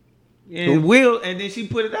 And then she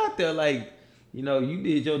put it out there like, you know, you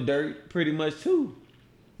did your dirt pretty much too.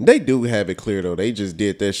 They do have it clear though. They just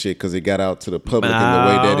did that shit because it got out to the public in the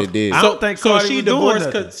way that it did. I don't think so Cardi she was doing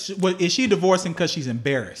divorced. Is she divorcing because she's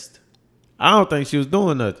embarrassed? I don't think she was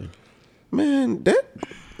doing nothing. Man,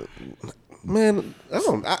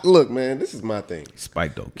 look, man, this is my thing.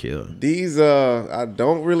 Spike don't kill. These I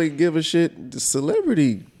don't really give a shit. This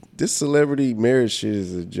celebrity marriage shit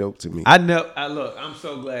is a joke to me. Look, I'm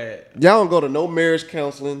so glad. Y'all don't go to no marriage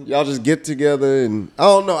counseling. Y'all just get together and I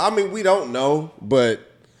don't know. I mean, we don't know, but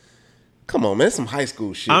come on, man, it's some high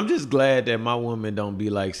school shit. I'm just glad that my woman don't be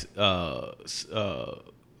like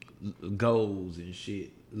goals and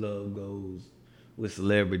shit, love goals with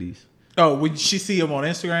celebrities. Oh, would she see him on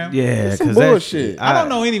Instagram? Yeah, some because bullshit. I don't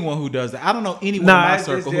know anyone who does that. I don't know anyone in my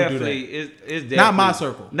circle who do that. It's definitely Not my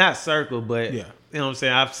circle. Not circle, but Yeah. you know what I'm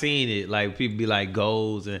saying. I've seen it. Like people be like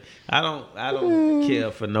goals, and I don't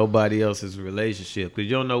care for nobody else's relationship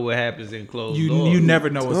because you don't know what happens in closed doors. You never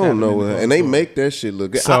know what's I don't happening. know, in the and they closed make that shit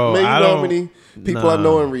look good. So, You I know how don't- many people I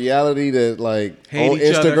know in reality that like Hate on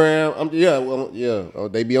each other.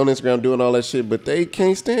 Instagram. They be on Instagram doing all that shit, but they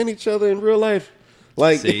can't stand each other in real life.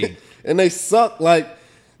 Like, See. and they suck. Like,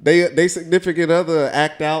 they significant other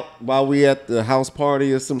act out while we at the house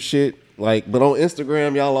party or some shit. Like, but on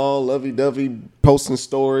Instagram, y'all all lovey-dovey posting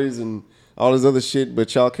stories and all this other shit,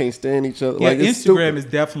 but y'all can't stand each other. Yeah, like, it's Instagram stupid. is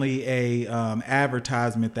definitely a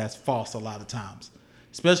advertisement that's false a lot of times,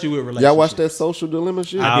 especially with relationships. Y'all watch that Social Dilemma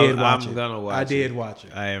shit? I did watch I'm it. gonna watch I it. did watch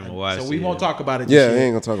it. I haven't watched So we it won't yet. talk about it. Yeah, just I yet.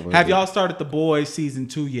 ain't gonna talk about it Have yet. y'all started The Boys season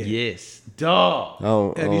 2 yet? Yes, dog. I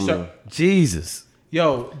don't Have you know. started? Jesus,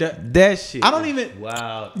 Yo, that shit. I don't is even.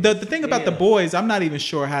 Wow. The thing about The Boys, I'm not even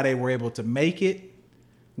sure how they were able to make it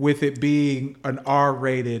with it being an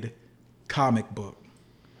R-rated comic book.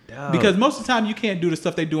 Because most of the time you can't do the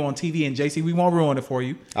stuff they do on TV. And JC, we won't ruin it for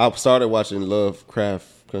you. I started watching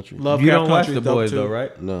Lovecraft Country. Lovecraft You don't watch Country The is dope, Boys too. though,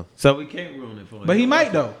 right? No. So we can't ruin it for him. But he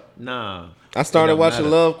might though. Nah. I started It don't watching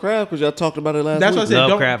matter. Lovecraft because y'all talked about it last That's week. what I said.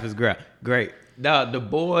 Lovecraft is great. Nah, The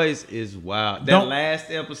Boys is wild. That Don't- last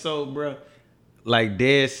episode, bro, like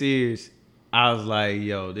dead serious. I was like,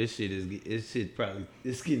 yo, this shit it's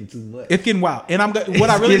getting too much. It's getting wild. And what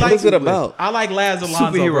I really like. What's it about? I like Laz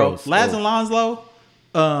Alonso, bro. Superheroes. Laz Alonso.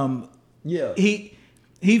 Yeah.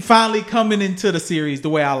 He finally coming into the series the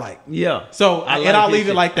way I like. Yeah. So, and I'll his leave it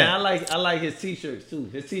shit. like that. And I like his t-shirts too.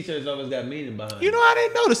 His t-shirts always got meaning behind. You know, I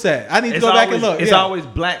didn't notice that. I need to it's go back always, and look. It's Yeah. always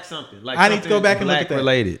black something. Like I need to go something back and look black at that.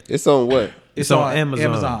 related. It's on what? It's on on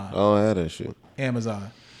Amazon. I don't have that shit.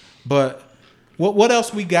 Amazon. But what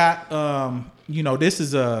else we got? This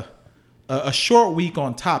is a short week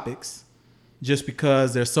on topics, just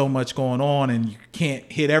because there's so much going on and you can't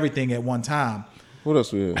hit everything at one time. What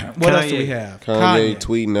else we have? What else do Kanye. we have? Kanye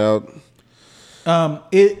tweeting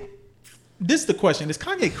out. This is the question: is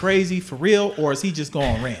Kanye crazy for real, or is he just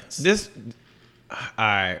going on rants? All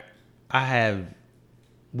right. I have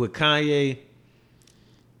with Kanye.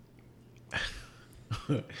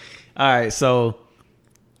 All right, so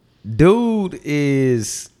dude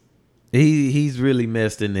is he's really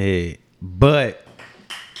messed in the head. But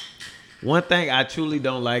one thing I truly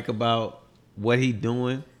don't like about what he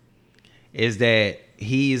doing is that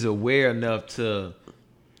he is aware enough to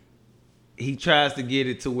he tries to get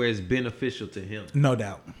it to where it's beneficial to him. No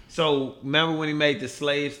doubt. So remember when he made the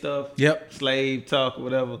slave stuff? Yep. Slave talk or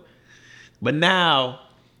whatever. But now,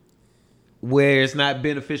 where it's not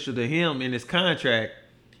beneficial to him in his contract,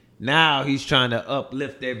 now he's trying to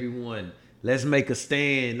uplift everyone. Let's make a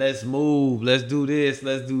stand. Let's move. Let's do this.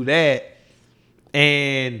 Let's do that.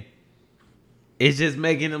 And it's just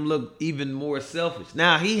making him look even more selfish.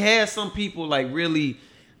 Now, he has some people like really...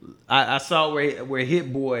 I saw where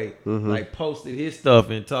Hit Boy like posted his stuff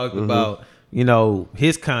and talked about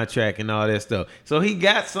his contract and all that stuff. So he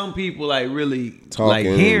got some people like really Talking, like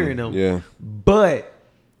hearing him. yeah. But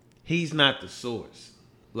he's not the source.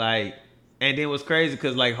 Like, and then what's crazy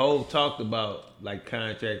because like Hov talked about like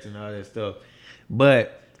contracts and all that stuff,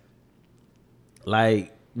 but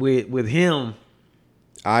like with him,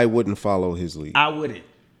 I wouldn't follow his lead. I wouldn't.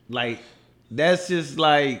 Like, that's just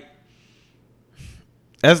like.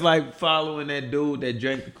 That's like following that dude that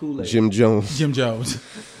drank the Kool-Aid. Jim Jones. Jim Jones.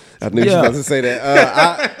 I knew you were about to say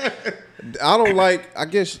that. I don't like. I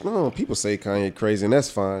guess no. People say Kanye crazy, and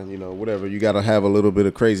that's fine. Whatever. You got to have a little bit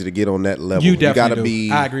of crazy to get on that level. You definitely gotta do.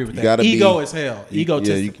 be. I agree with you that. gotta Ego be, as hell. Yeah,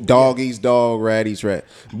 Egotistic. dog eats dog, rat eats rat.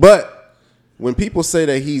 But when people say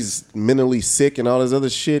that he's mentally sick and all this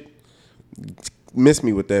other shit, Miss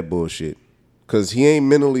me with that bullshit. Cause he ain't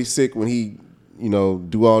mentally sick when he,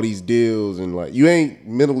 do all these deals and like you ain't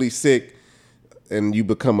mentally sick and you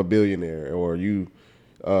become a billionaire or you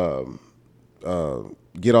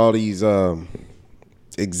get all these just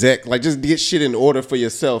get shit in order for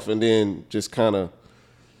yourself and then just kind of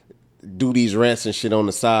do these rants and shit on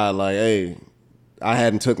the side like, hey, I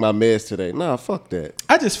hadn't took my meds today. Nah, fuck that.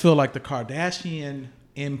 I just feel like the Kardashian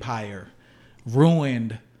empire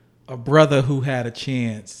ruined a brother who had a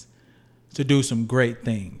chance to do some great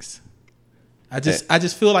things. I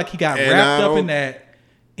just feel like he got wrapped up in that,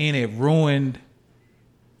 and it ruined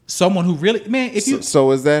someone who really, man.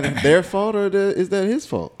 So is that their fault or is that his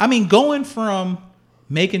fault? I mean, going from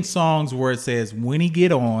making songs where it says when he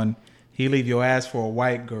get on, he leave your ass for a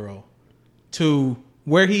white girl, to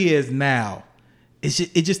where he is now,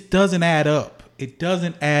 it just doesn't add up. It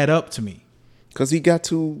doesn't add up to me. Cause he got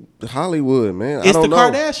to Hollywood, man. It's I don't the know.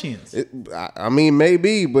 Kardashians. I mean,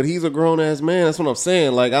 maybe, but he's a grown ass man. That's what I'm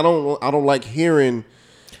saying. Like, I don't like hearing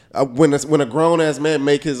when a grown ass man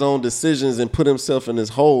make his own decisions and put himself in this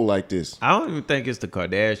hole like this. I don't even think it's the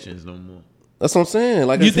Kardashians no more. That's what I'm saying.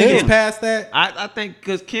 Like, You think him. it's past that? I think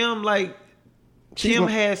because Kim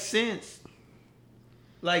has sense.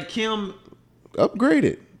 Like Kim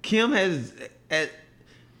upgraded. Kim has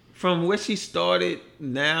from where she started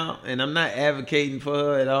now, and I'm not advocating for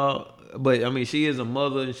her at all, but I mean she is a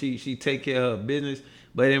mother and she take care of her business.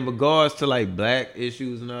 But in regards to like black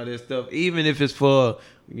issues and all that stuff, even if it's for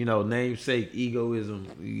namesake egoism,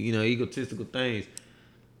 egotistical things,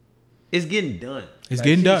 it's getting done. It's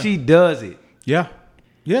getting done. She does it. Yeah.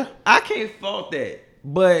 I can't fault that.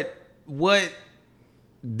 But what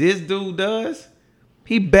this dude does,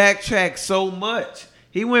 he backtracks so much.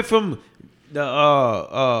 He went from the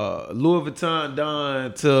Louis Vuitton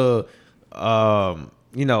Don to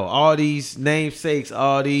all these namesakes,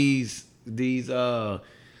 all these he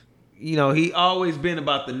always been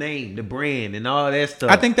about the name, the brand, and all that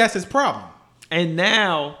stuff. I think that's his problem. And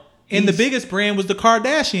now And the biggest brand was the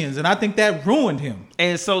Kardashians, and I think that ruined him.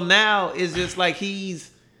 And so now it's just like he's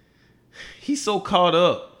so caught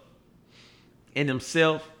up in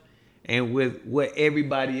himself and with what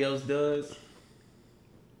everybody else does.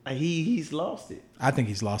 He's lost it. I think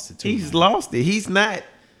he's lost it too. He's lost it. He's not.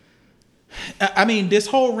 I mean, this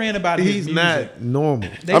whole rant about his He's music, not normal.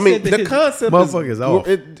 they I mean, said that the his- concept Motherfucker's is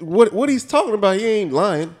off. What he's talking about. He ain't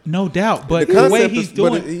lying. no doubt, but The the way concept he's is- but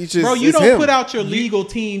doing, he's just- bro, you it's don't him. put out your legal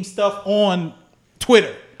team stuff on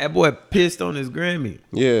Twitter. That boy pissed on his Grammy.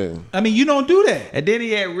 Yeah. I mean, you don't do that. And then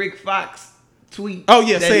he had Rick Fox tweet. Oh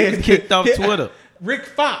yeah, that say he it. was kicked off Twitter. Rick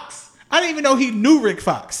Fox. I didn't even know he knew Rick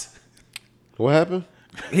Fox. What happened?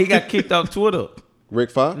 He got kicked off Twitter.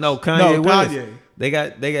 Rick Fox? No, Kanye West. Kanye.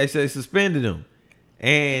 They suspended him.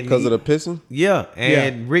 And Because of the pissing? Yeah,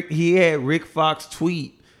 and he had Rick Fox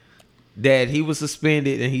tweet that he was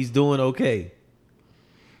suspended and he's doing okay.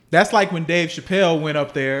 That's like when Dave Chappelle went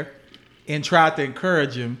up there and tried to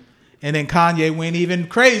encourage him, and then Kanye went even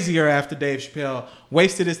crazier after Dave Chappelle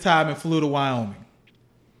wasted his time and flew to Wyoming.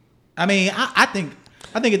 I mean, I think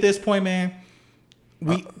at this point, man,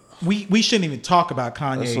 we shouldn't even talk about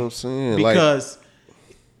Kanye. That's what I'm saying. Because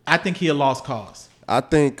I think he a lost cause. I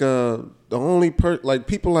think the only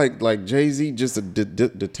people like Jay-Z just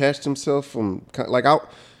detached himself from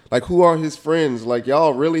who are his friends? Like,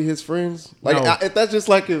 y'all really his friends? Like, No. that's just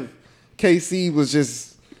like if KC was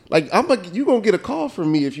just like, you gonna get a call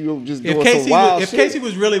from me if you just doing some wild shit. If Casey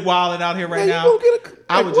was really wilding out here right Yeah, now, you gonna get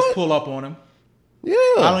I would what? just pull up on him. Yeah.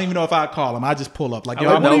 I don't even know if I'd call him. I just pull up. Like, yo,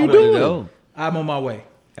 Like, I'm what are on you my way. doing? I'm on my way.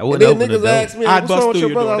 I And wouldn't then open the niggas door. ask me, I'd what's bust wrong with through your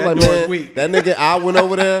your brother? I door. was like, That door's man, weak. that nigga, I went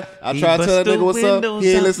over there. I He tried to bust tell that the nigga what's up. windows He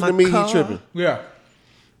ain't out listening to my me. He car. tripping. Yeah.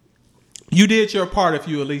 You did your part if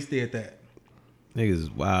you at least did that. Niggas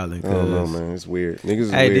is wild and I don't know, man. It's weird. Niggas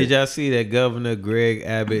is Hey, weird. did y'all see that Governor Greg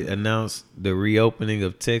Abbott announced the reopening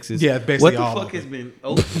of Texas? Yeah, basically what the all fuck of it. has been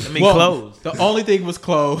open? I mean, Well, closed. The only thing was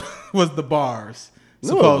closed was the bars. No,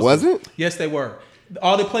 it supposedly. wasn't. Yes, they were.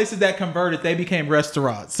 All the places that converted, they became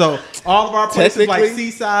restaurants. So all of our places like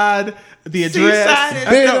Technically? Seaside, the address, Seaside has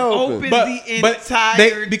Been been open. open but the entire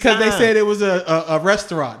they, because time. they said it was a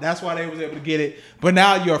restaurant. That's why they was able to get it. But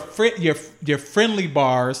now your friendly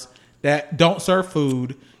bars that don't serve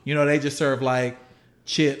food, they just serve like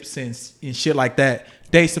chips and shit like that.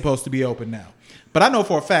 They supposed to be open now. But I know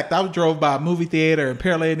for a fact, I drove by a movie theater in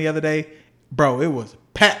Pearland the other day. Bro, it was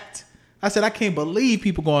packed. I said, I can't believe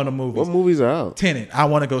people going to movies. What movies are out? Tenet. I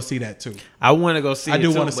want to go see that too. I want to go see I it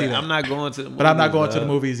do too, wanna see but that. I'm not going to the movies. But I'm not going to the dog.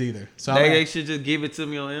 movies either. So They should just give it to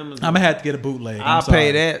me on Amazon. I'm going to have to get a bootleg. I'm I'll sorry.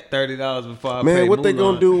 pay that $30 before I pay Man, what they Mulan.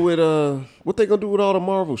 gonna do with all the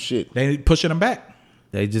Marvel shit? They pushing them back.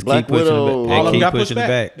 They just Black keep pushing Widow. it All back. of them They keep got pushed pushing it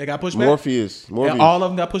back. back. They got pushed back. Morpheus. Yeah, all of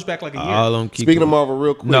them got pushed back like a year. All of them keep Speaking of pushing- Marvel,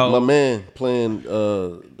 real quick, No. my man playing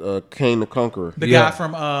Kane the Conqueror The Yeah. guy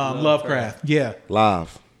from Lovecraft. Yeah.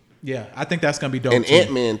 live. Yeah. I think that's gonna be dope. And too.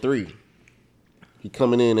 Ant-Man 3. He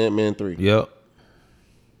coming in Ant-Man 3. Yep.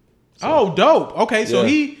 Oh, dope. Okay, so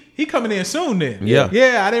Yeah. he coming in soon then. Yeah.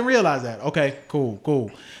 Yeah, I didn't realize that. Okay,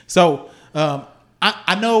 cool. So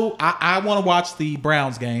I know I want to watch the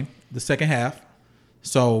Browns game, the second half.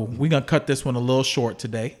 So we're gonna cut this one a little short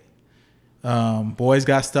today. Boys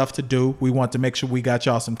got stuff to do. We want to make sure we got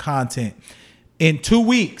y'all some content. In 2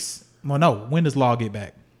 weeks, well, no, when does Law get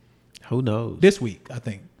back? Who knows? This week, I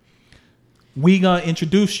think. We gonna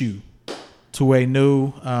introduce you to a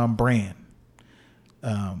new brand.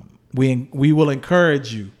 We will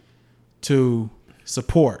encourage you to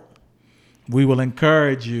support. We will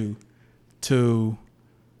encourage you to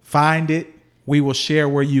find it. We will share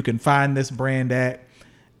where you can find this brand at.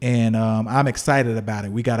 And I'm excited about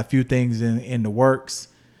it. We got a few things in the works.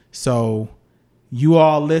 So you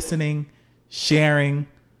all listening, sharing,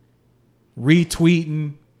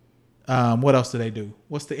 retweeting. What else do they do?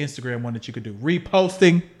 What's the Instagram one that you could do?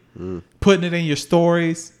 Reposting, putting it in your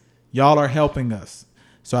stories. Y'all are helping us.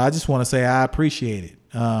 So I just want to say I appreciate it.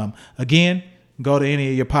 Again, go to any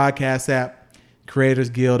of your podcast app, Creators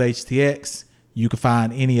Guild HTX. You can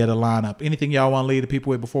find any of the lineup. Anything y'all want to leave the people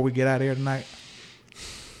with before we get out of here tonight?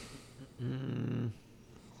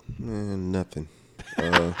 Nothing.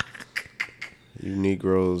 You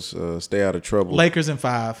Negroes, stay out of trouble. Lakers in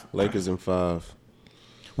 5. Lakers in 5.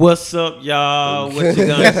 What's up, y'all? What you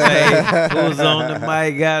gonna say? Who's on the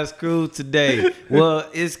mic? Got screwed today. Well,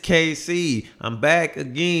 it's KC. I'm back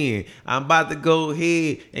again. I'm about to go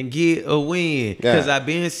ahead and get a win. Because I've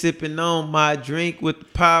been sipping on my drink with the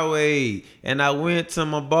Powerade. And I went to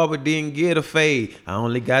my barber, didn't get a fade. I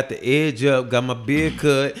only got the edge up, got my beard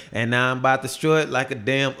cut. And now I'm about to strut like a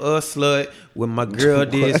damn slut with my girl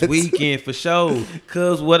this weekend for sure.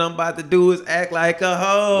 Cause what I'm about to do is act like a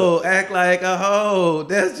hoe. Act like a hoe.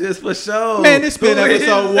 That's just for sure. Man, this been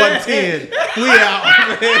episode 110. We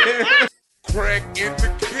out. Crack in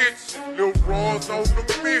the kitchen, Lil Raw's on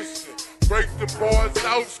the mission. Break the bars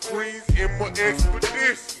out, screens in my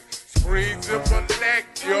expedition. Screens in my lack,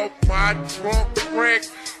 yup, my trunk crack.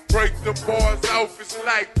 Break the bars off, it's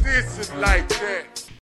like this and like that.